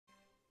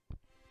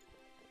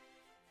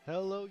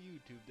Hello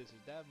YouTube, this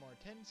is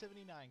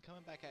Davmar1079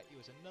 coming back at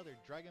you with another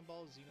Dragon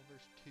Ball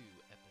Xenoverse 2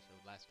 episode.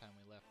 Last time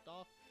we left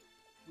off,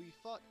 we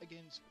fought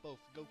against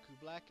both Goku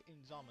Black and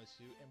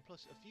Zamasu, and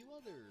plus a few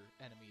other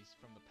enemies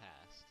from the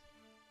past.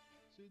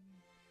 So,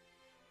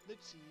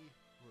 let's see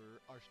where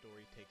our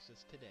story takes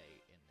us today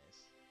in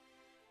this.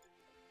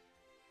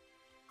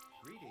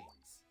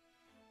 Greetings.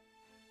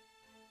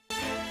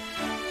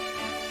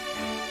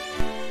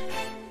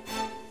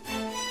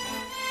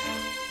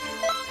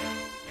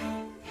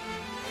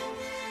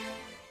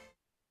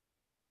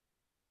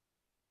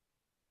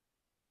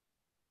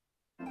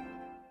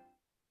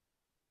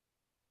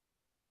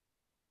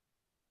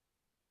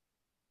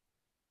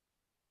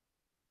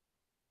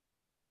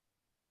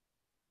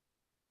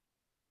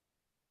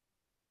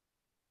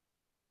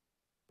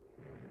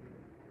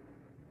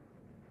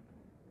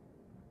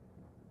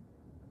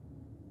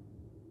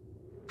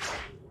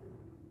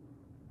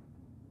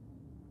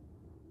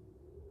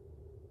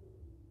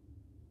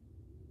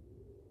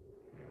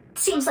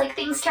 Seems like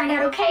things turned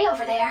out okay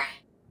over there.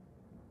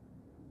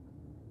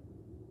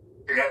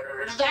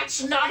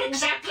 That's not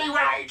exactly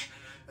right.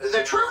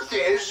 The truth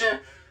is,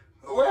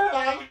 well,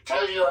 I'll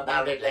tell you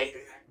about it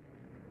later.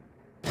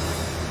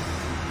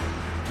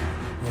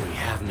 We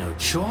have no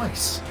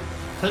choice.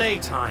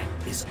 Playtime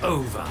is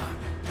over.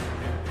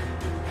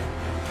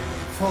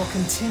 For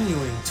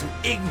continuing to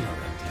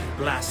ignorantly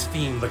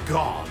blaspheme the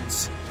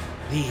gods,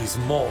 these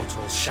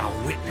mortals shall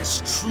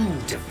witness true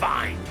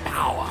divine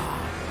power.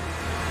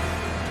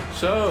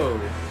 So,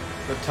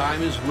 the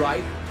time is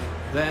ripe,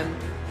 then?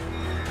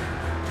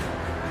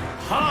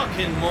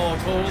 Hearken,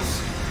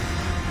 mortals!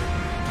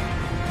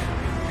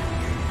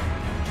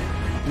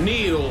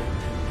 Kneel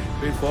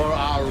before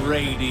our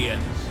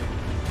radiance.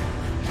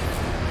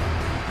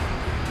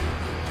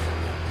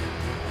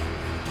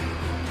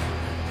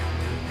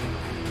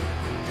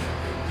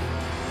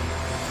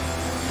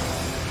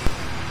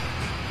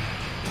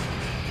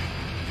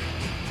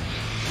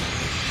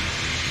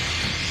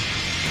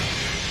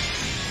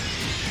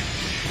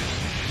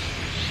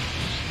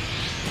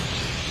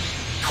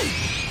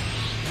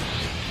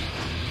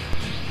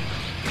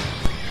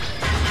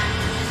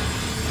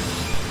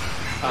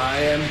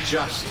 I am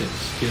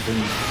justice given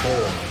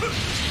form.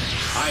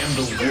 I am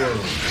the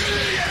world.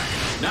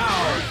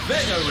 Now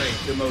venerate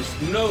the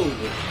most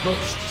noble,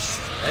 most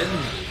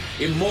splendid,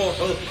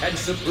 immortal, and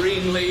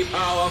supremely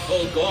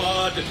powerful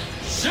god,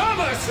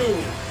 Zamasu!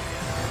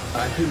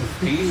 I can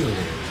feel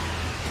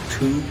it.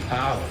 Two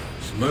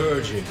powers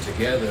merging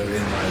together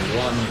in my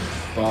one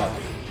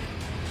body.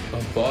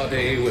 A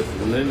body with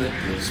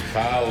limitless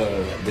power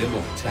and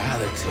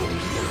immortality.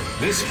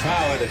 This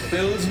power that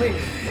fills me,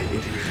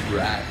 it is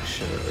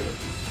rapture.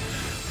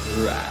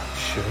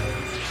 Rapture.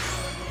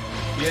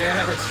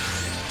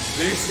 Yes,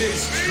 this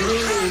is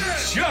true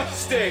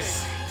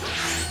justice!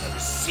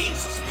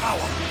 Seize this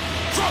power!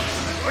 Trunks!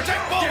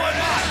 Protect Bulma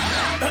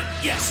alive!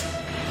 Yes!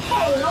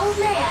 Hey, old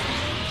man,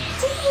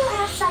 didn't you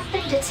have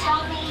something to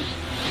tell me?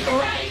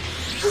 Right.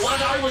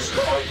 What I was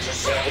going to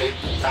say,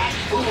 fast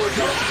forward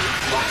the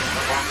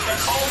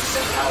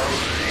concept.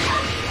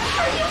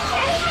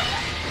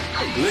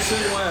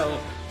 Listen well,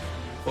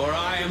 for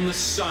I am the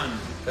sun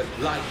that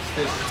lights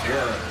this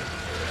world,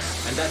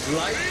 and that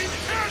light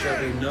shall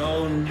be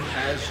known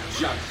as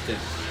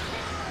justice.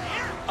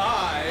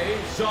 I,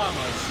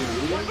 Zamasu,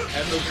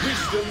 am the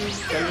wisdom,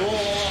 the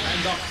law, and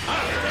the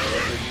power of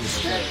the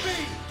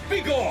universe.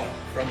 Begone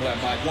from where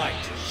my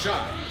light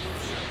shines.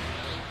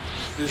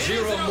 The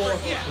Zero Mortal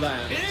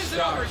Plan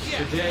starts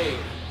today.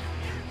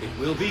 It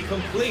will be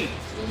complete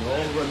when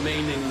all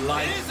remaining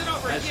life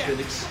has been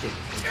extinct.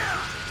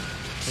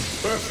 The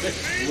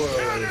perfect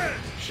world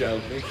shall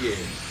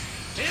begin.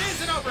 It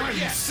isn't over yet! What are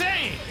you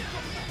saying?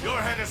 Your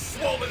head is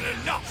swollen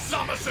enough,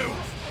 Zamasu!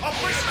 I'll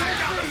push you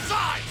down the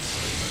sides!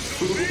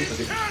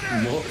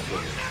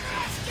 Mortal.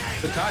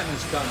 The time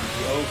has come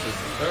to open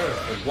the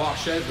earth and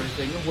wash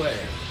everything away.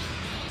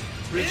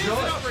 It isn't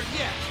Rejoice, over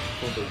yet!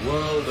 for the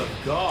world of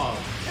God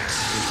is at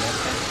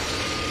hand.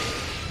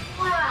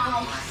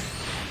 Wow.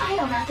 I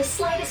don't have the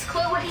slightest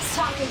clue what he's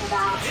talking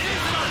about. It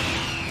isn't over!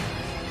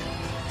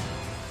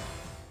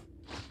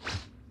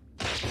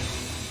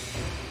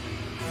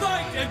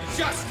 Light and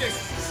justice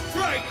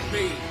strike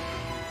me!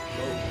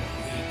 Oh,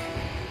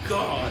 weak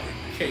God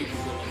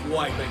capable of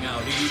wiping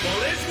out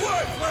evil is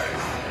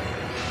worthless!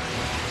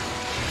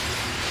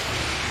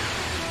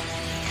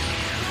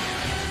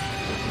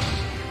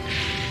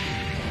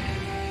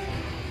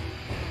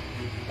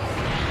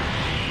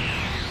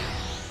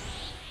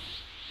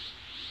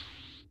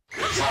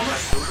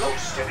 Zamasu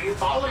looks to be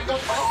falling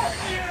apart.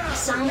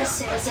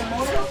 Zamasu is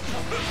immortal,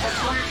 but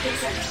Black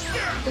isn't.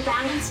 The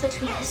balance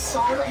between his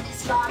soul and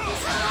his body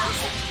is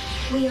collapsing.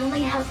 We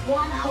only have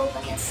one hope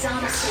against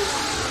Zamasu.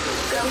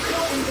 Goku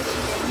and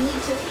Vegeta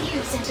need to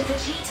fuse into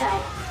Vegito.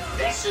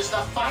 This is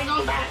the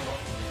final battle.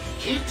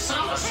 Keep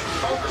Zamasu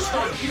focused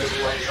on you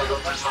until the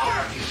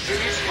Batar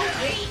fusion is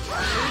complete.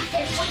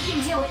 If we can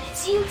do it,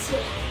 it's you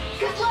two.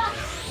 Good luck!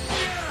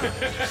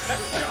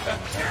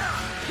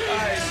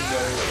 I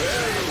know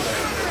very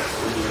well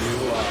who you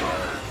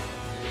are.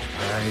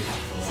 I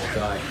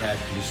thought I had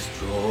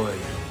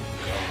destroyed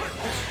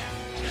gods.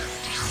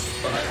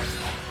 But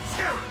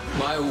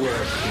my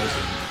work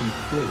wasn't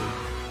complete.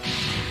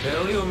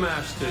 Tell your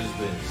masters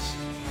this.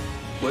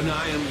 When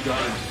I am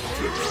done,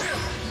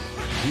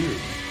 you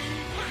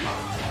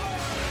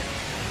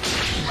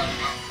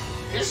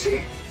Is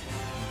he?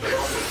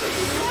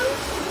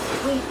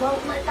 We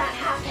won't let that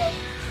happen.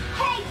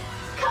 Hey,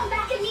 come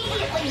back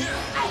immediately.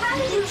 I have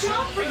a new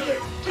job for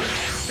you.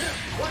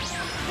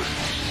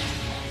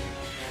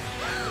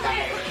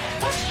 Hey,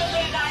 what's the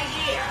big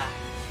idea?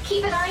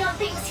 Keep an eye on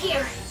things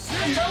here.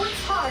 I know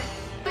it's hard,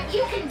 but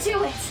you can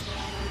do it.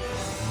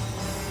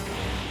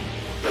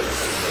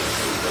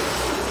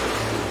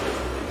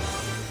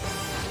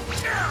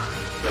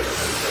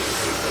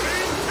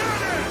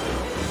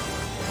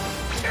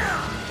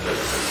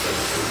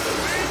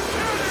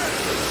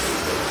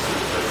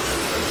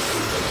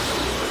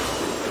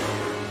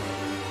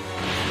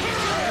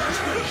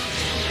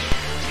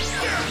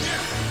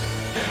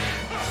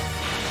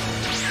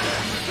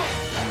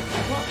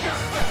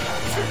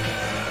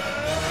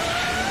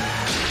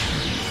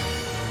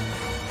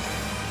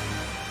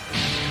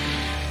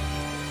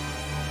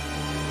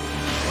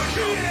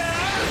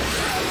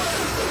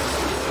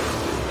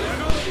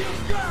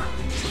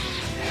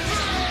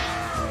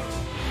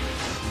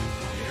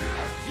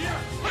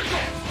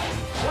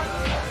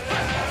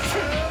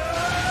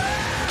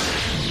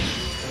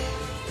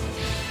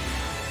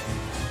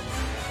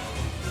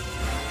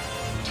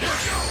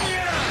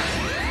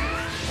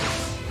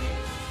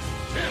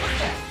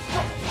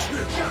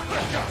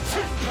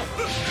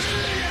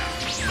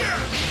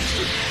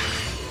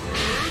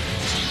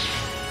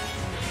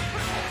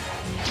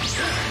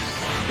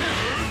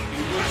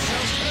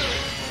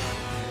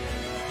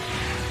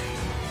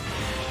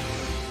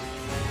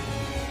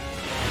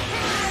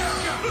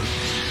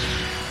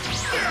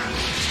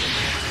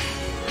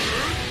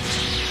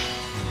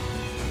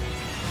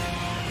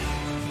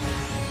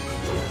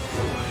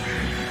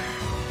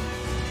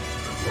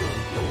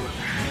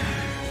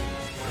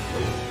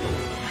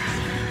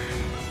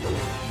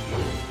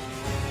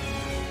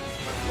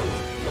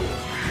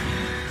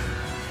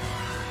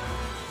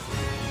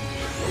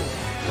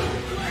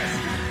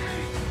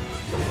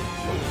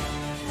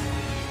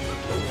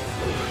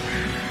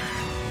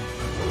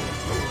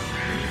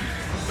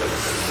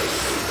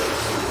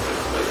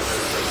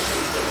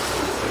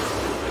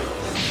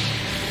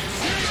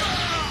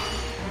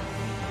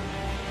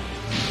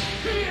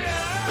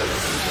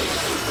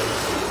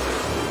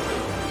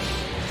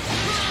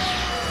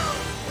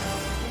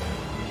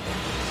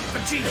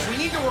 Vegeta, we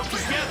need to work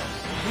together.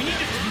 We need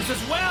to fuse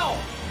as well.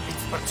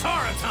 It's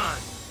Patara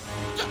time.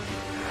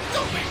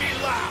 Don't make me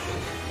laugh.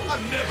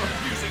 I'm never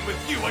fusing with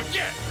you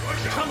again.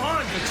 Come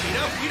on,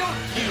 Vegeta. If we don't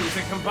fuse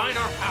and combine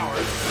our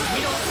powers,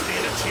 we don't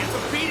stand a chance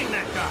of beating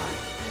that guy.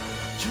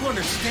 You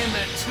understand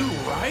that too,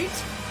 right?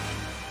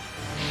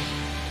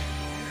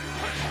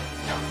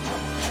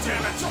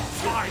 Damn it!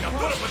 Fine, I'll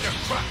put up with their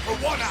crap for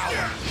 1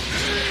 hour.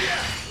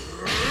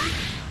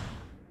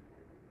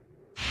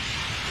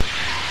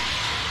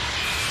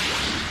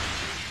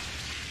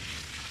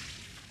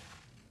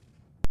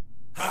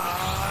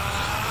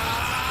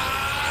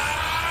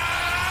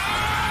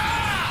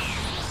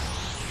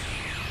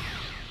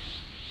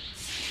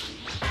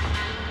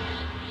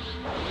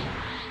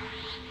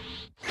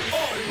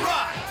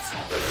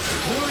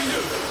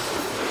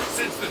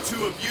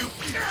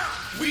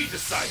 We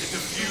decided to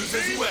fuse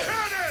as well.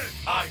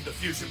 I'm the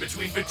fusion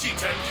between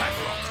Vegeta and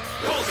Kakarot.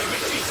 Call me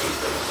Vegeta.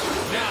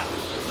 Now,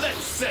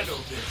 let's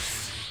settle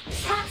this.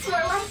 That's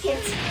more like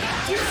it.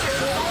 You're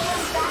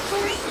almost back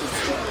where it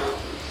used to.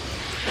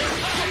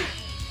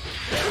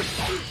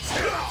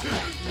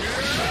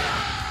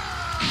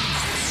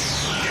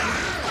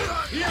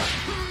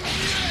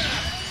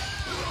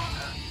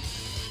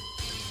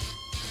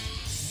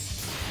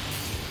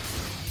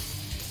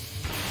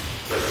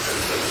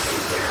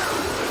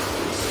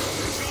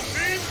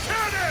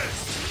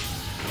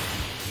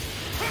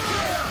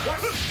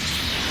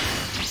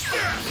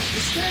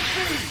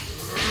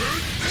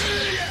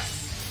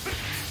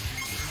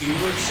 You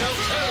would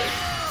shelter.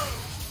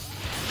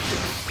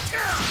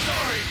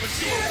 Sorry, but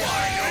you were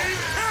wide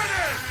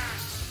open.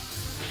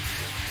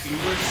 You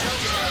would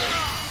shelter.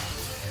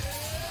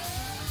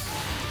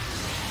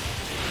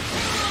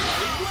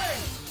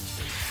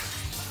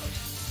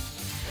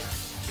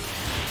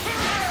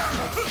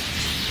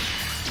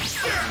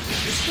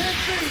 This can't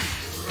be.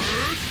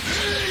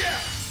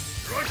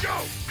 Here I go.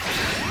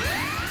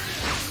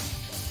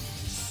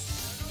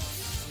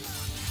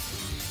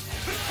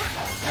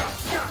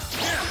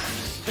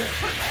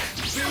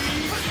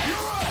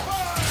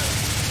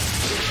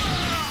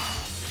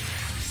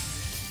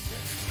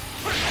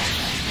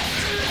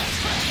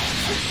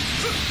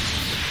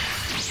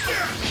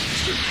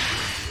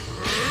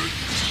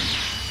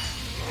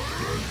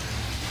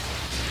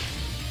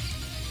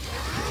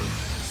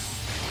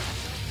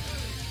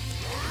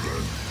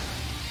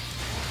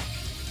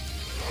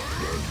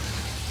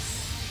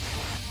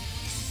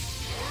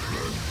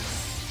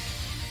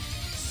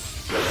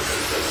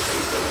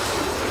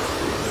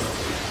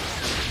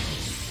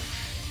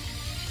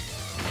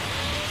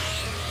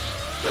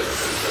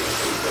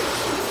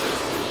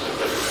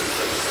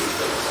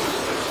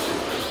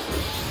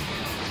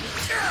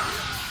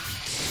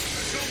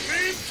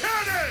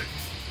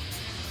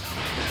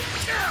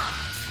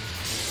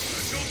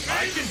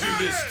 I can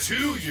do this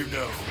too, you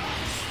know.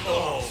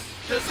 Oh,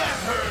 does that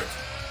hurt?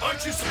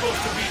 Aren't you supposed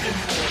to be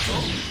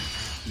immortal?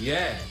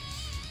 Yes,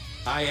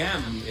 I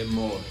am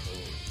immortal,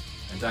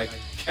 and I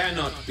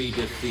cannot be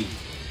defeated.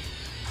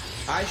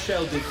 I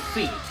shall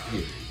defeat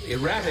you,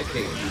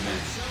 eradicate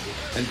humanity,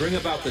 and bring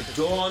about the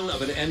dawn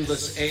of an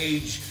endless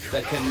age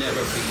that can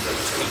never be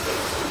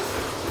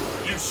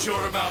defeated. You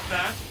sure about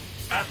that?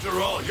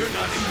 After all, you're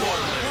not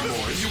immortal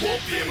anymore, and you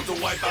won't be able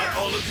to wipe out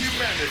all of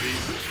humanity.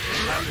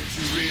 Haven't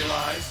you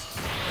realized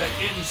that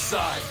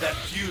inside that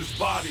fused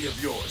body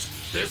of yours,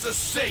 there's a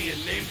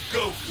Saiyan named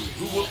Goku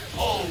who will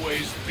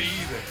always be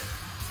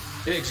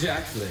there?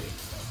 Exactly.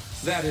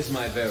 That is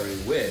my very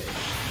wish.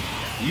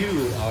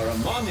 You are a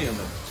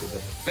monument to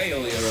the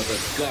failure of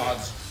the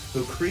gods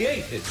who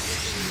created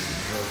this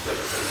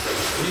universe.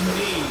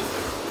 Indeed,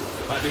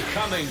 by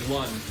becoming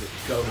one with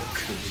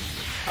Goku,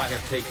 I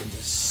have taken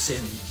the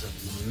sins of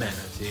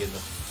humanity and the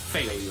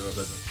failure of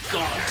the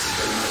gods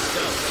for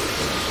myself.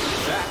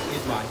 That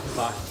is my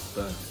final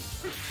burden.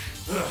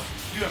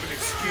 You have an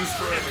excuse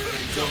for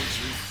everything, don't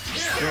you?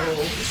 No.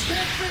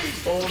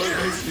 All of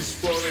this is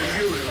for the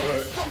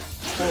universe,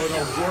 for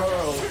the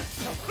world.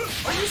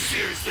 Are you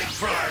seriously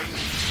crying?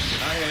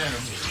 I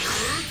am.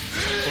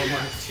 For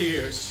my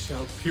tears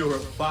shall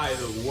purify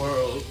the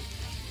world.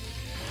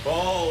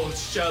 All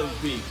shall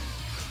be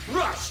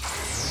crushed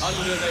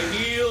under the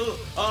heel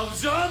of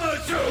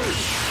Zamasu!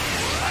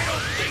 I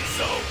don't think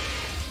so.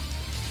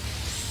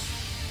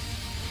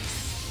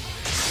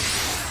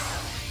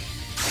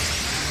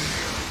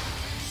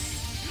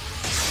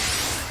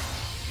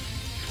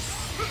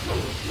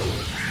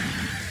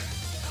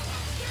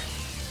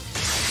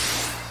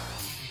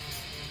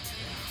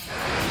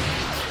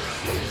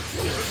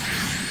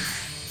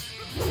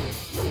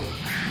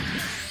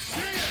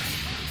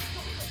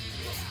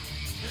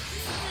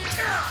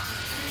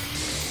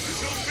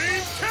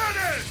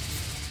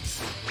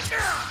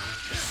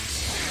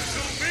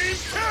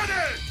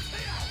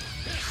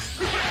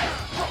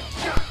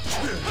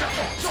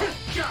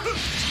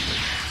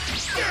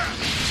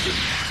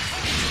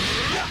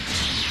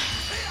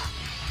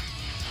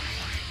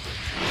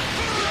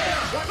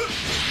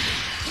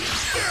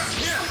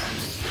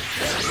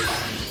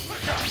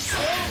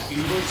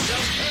 Evil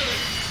shall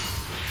perish!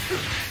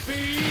 Be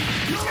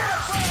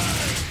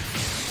glorified!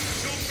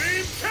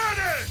 Beam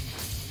cannon!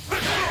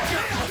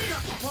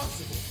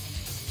 Impossible!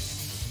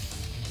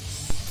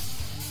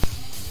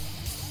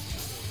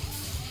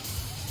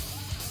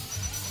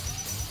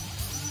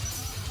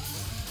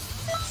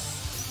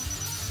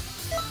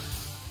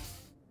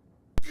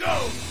 Go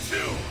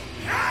to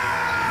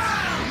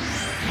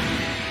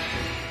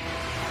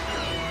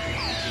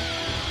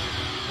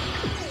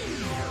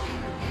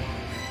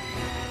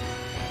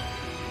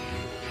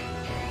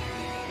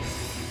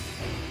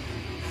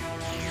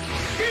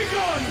Be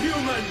gone,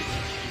 human!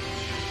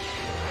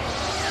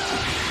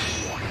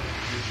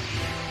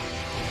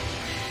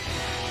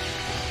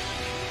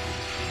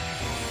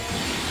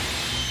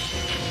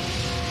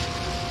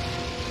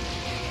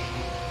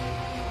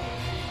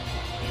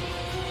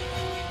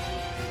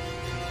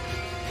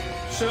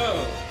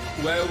 So,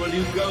 where will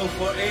you go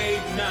for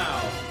aid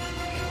now?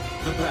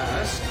 The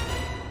past?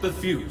 The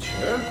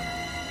future?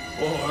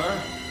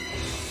 Or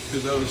to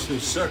those who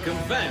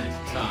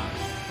circumvent time?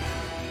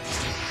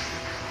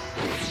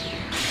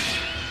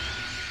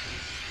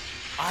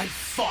 I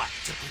fought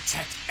to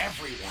protect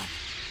everyone.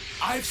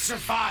 I've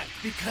survived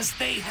because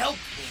they helped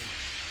me.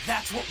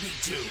 That's what we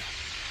do.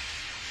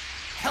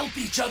 Help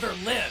each other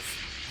live.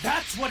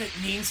 That's what it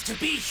means to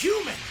be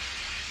human.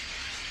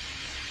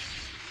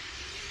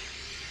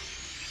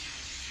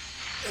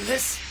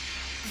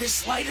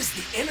 This light is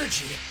the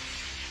energy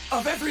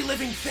of every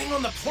living thing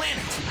on the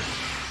planet.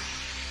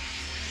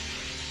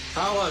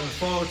 How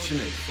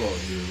unfortunate for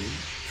you,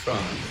 Tron.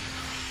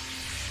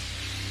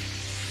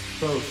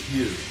 Both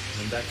you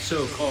and that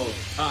so-called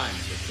Time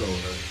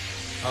Patroller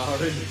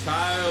are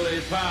entirely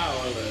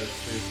powerless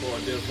before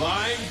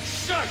divine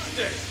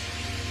justice!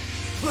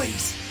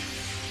 Please,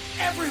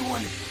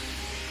 everyone,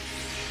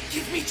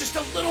 give me just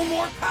a little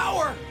more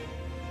power.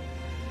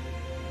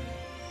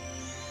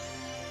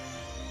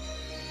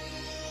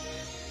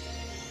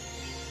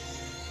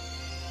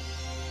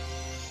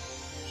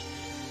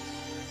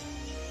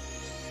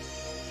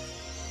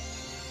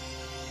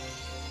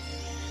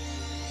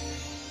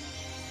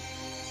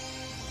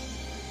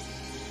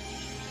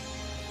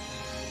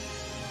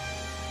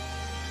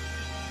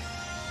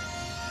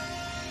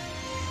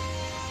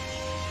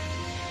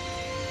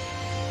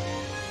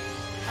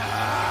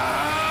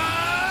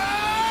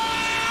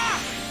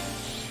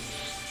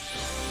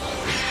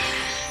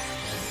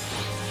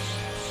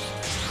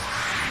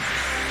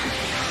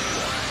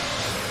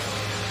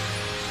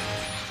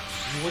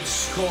 You would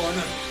scorn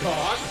a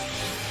god?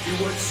 You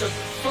would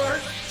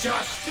subvert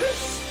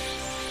justice?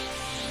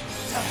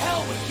 To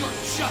hell with your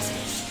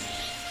justice.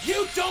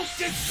 You don't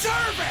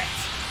deserve it!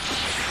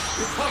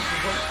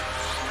 Impossible!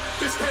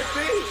 This can't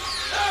be!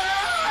 Ah!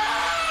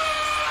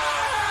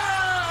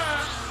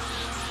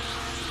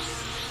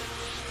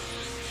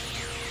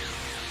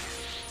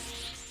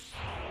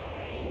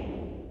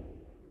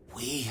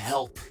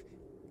 help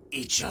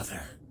each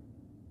other.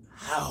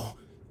 How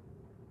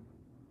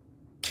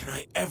can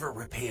I ever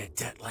repay a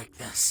debt like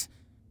this?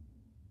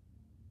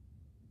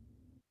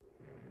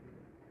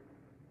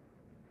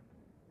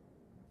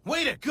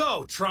 Way to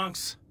go,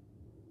 Trunks!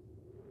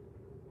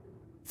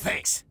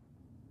 Thanks.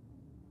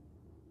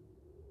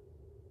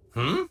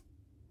 Hmm?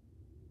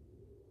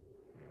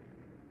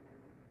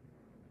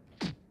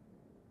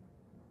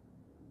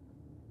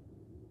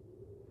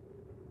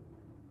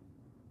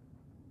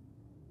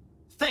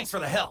 Thanks for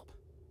the help.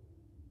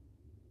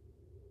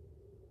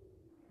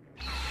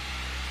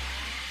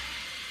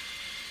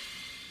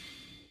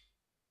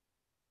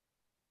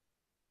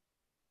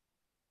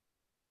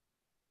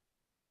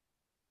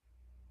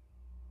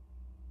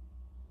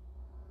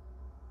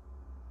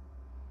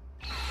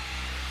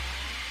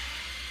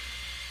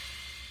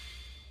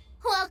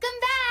 Welcome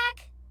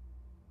back!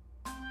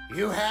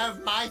 You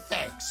have my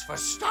thanks for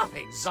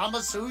stopping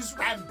Zamasu's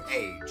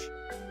rampage.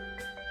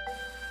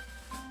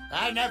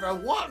 I never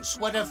once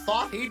would have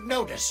thought he'd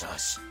notice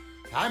us.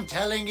 I'm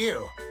telling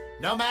you,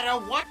 no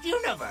matter what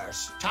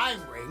universe, time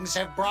rings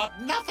have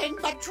brought nothing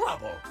but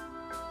trouble.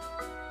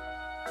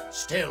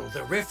 Still,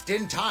 the rift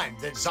in time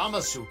that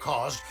Zamasu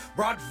caused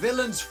brought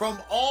villains from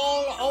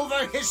all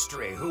over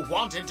history who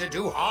wanted to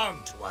do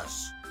harm to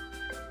us.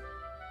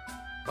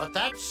 But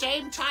that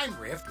same time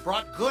rift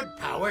brought good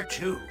power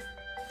too.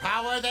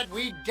 Power that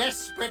we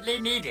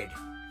desperately needed.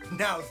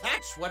 Now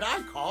that's what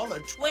I call a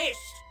twist.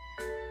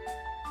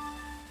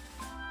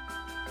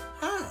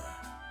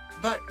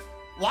 But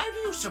why do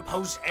you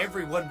suppose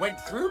everyone went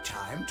through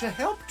time to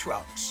help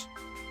Trunks?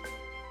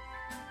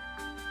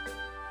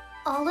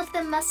 All of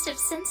them must have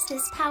sensed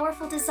his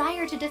powerful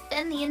desire to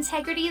defend the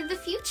integrity of the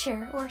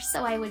future, or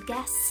so I would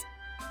guess.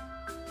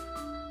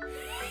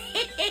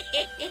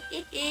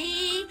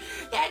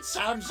 That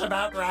sounds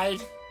about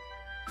right.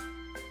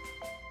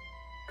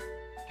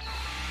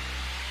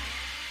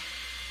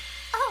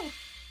 Oh,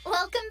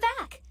 welcome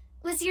back.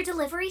 Was your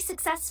delivery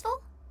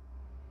successful?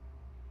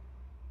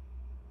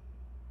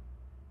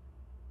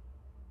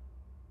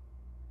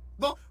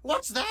 But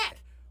what's that?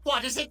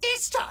 What is it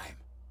this time?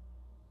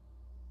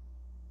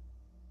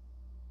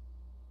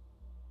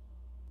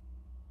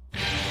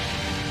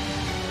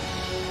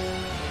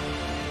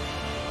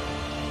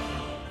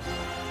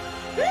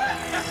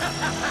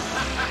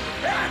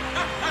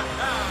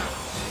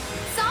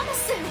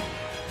 Zamasu!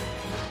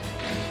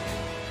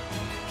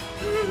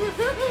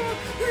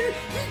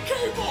 He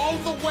came all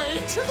the way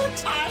to the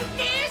time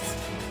mist?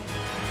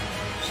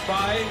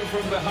 Spying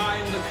from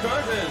behind the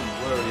curtain,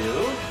 were you?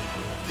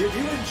 Did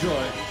you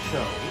enjoy the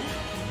show?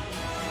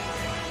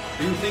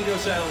 Do you think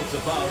yourselves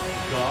above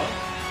God?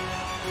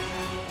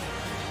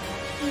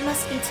 You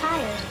must be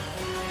tired,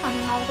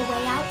 coming all the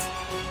way out,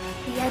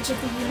 the edge of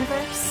the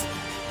universe.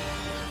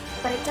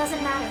 But it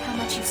doesn't matter how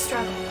much you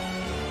struggle.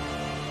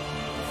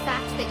 The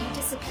fact that you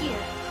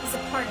disappeared is a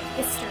part of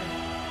history.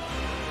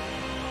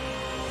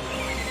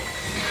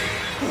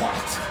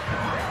 What?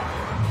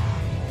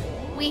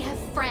 We have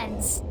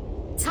friends,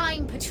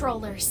 time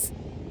patrollers.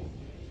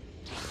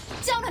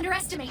 Don't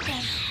underestimate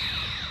them!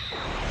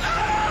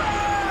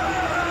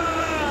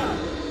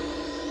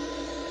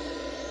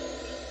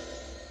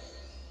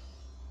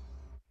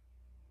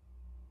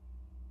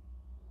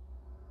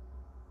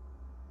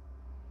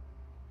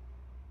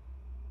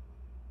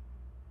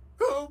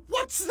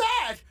 What's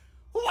that?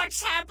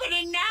 What's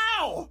happening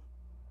now?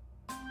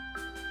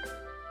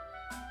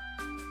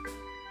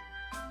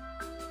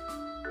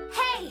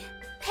 Hey!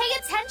 Pay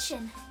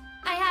attention!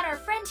 I had our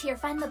friend here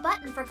find the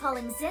button for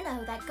calling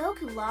Xeno that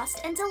Goku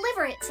lost and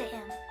deliver it to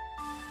him.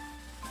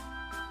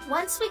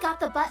 Once we got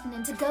the button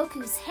into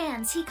Goku's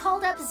hands, he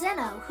called up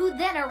Xeno, who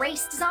then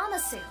erased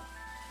Zamasu.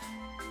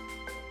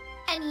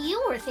 And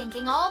you were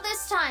thinking all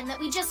this time that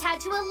we just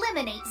had to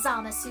eliminate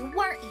Zamasu,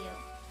 weren't you?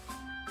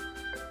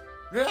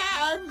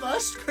 I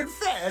must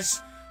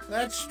confess,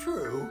 that's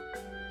true.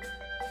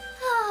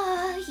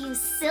 Ah, you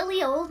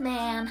silly old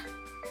man.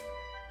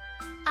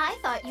 I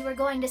thought you were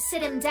going to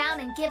sit him down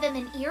and give him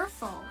an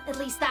earful. At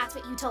least that's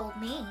what you told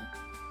me.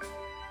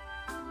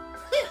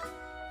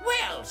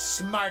 Well,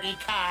 Smarty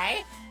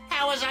Kai,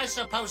 how was I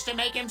supposed to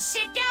make him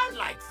sit down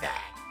like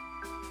that?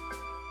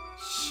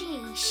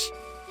 Sheesh.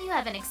 You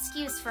have an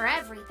excuse for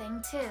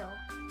everything, too.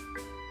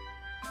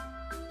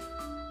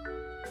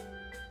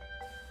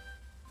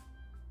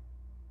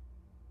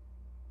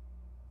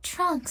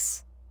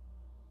 Trunks.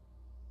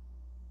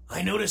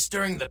 I noticed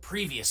during the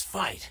previous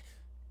fight,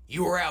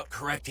 you were out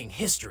correcting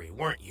history,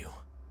 weren't you?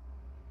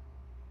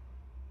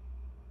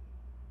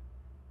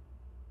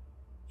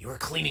 You were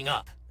cleaning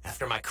up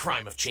after my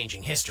crime of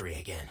changing history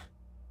again.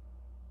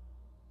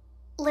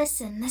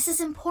 Listen, this is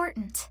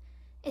important.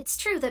 It's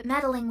true that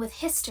meddling with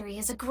history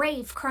is a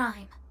grave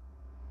crime.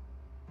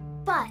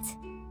 But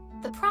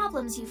the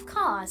problems you've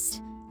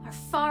caused are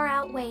far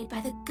outweighed by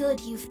the good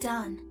you've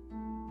done.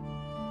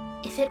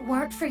 If it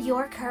weren't for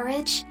your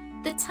courage,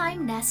 the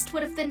Time Nest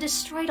would have been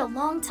destroyed a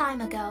long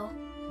time ago.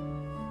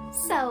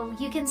 So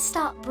you can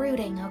stop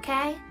brooding,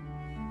 okay?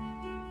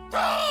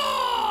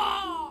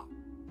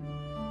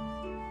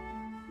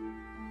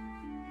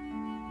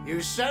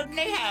 You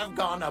certainly have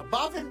gone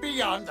above and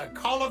beyond the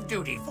call of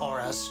duty for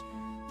us.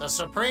 The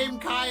Supreme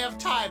Kai of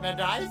Time and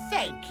I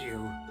thank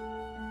you.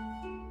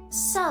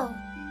 So,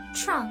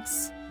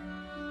 Trunks,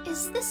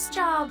 is this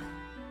job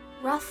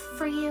rough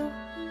for you?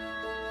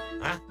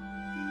 Huh?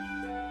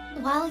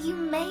 While you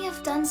may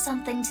have done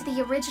something to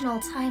the original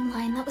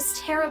timeline that was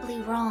terribly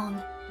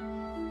wrong,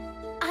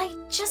 I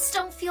just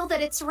don't feel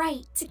that it's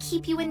right to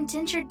keep you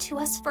indentured to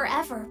us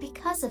forever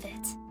because of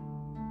it.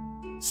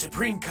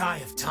 Supreme Kai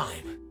of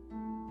Time,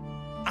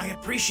 I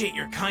appreciate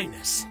your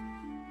kindness,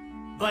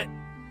 but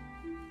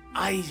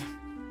I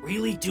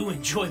really do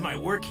enjoy my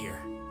work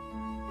here.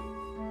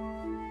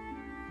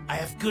 I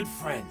have good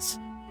friends,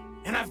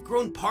 and I've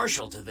grown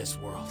partial to this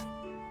world.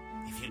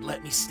 If you'd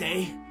let me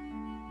stay,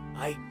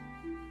 I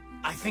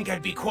think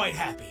I'd be quite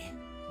happy.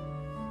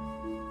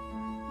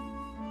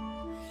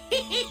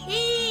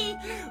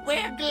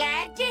 We're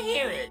glad to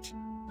hear it.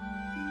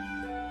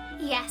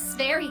 Yes,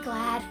 very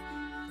glad.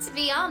 To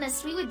be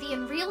honest, we would be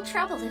in real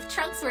trouble if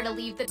Trunks were to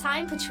leave the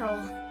Time Patrol.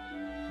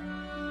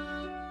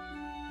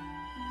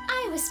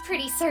 I was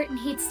pretty certain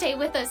he'd stay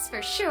with us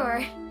for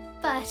sure,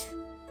 but...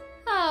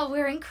 oh,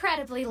 we're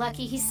incredibly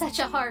lucky he's such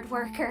a hard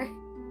worker.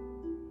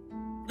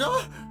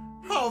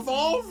 Of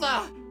all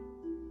the...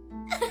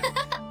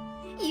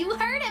 You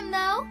heard him,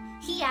 though.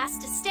 He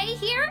asked to stay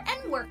here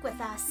and work with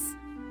us.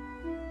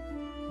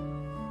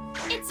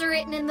 It's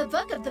written in the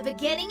book of the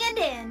beginning and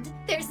end.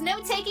 There's no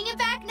taking it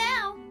back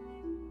now.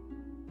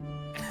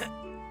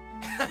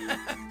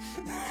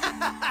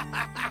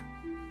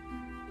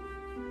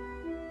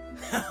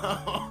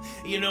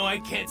 You know, I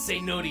can't say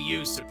no to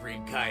you,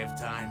 Supreme Kai of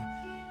Time.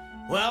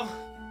 Well,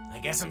 I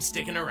guess I'm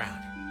sticking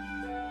around.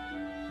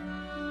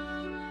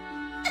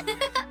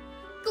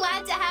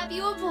 Glad to have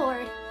you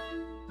aboard.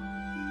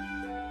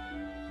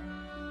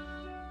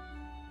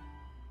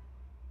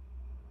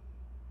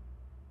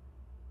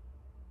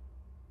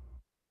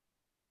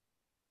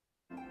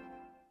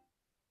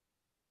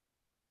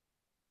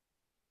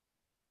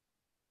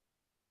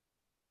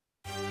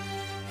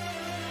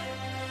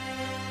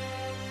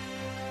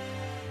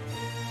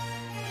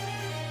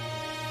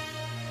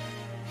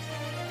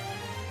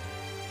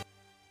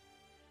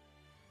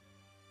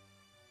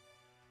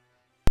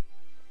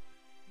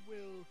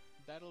 Well,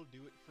 that'll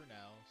do it for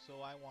now, so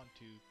I want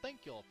to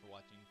thank you all for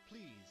watching.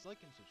 Please like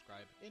and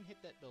subscribe, and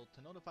hit that bell to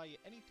notify you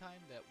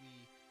anytime that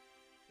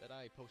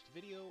I post a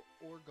video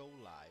or go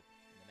live.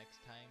 And the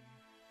next time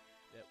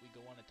that we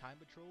go on a time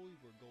patrol,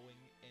 we're going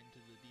into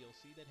the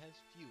DLC that has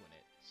Few in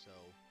it. So,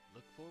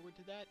 look forward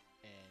to that,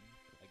 and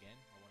again,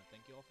 I want to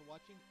thank you all for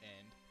watching,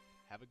 and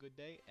have a good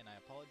day, and I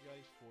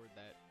apologize for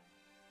that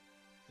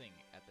thing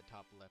at the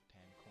top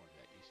left-hand corner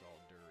that you saw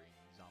during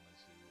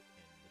Zamasu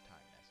in the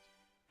Time Nest.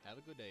 Have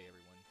a good day,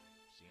 everyone.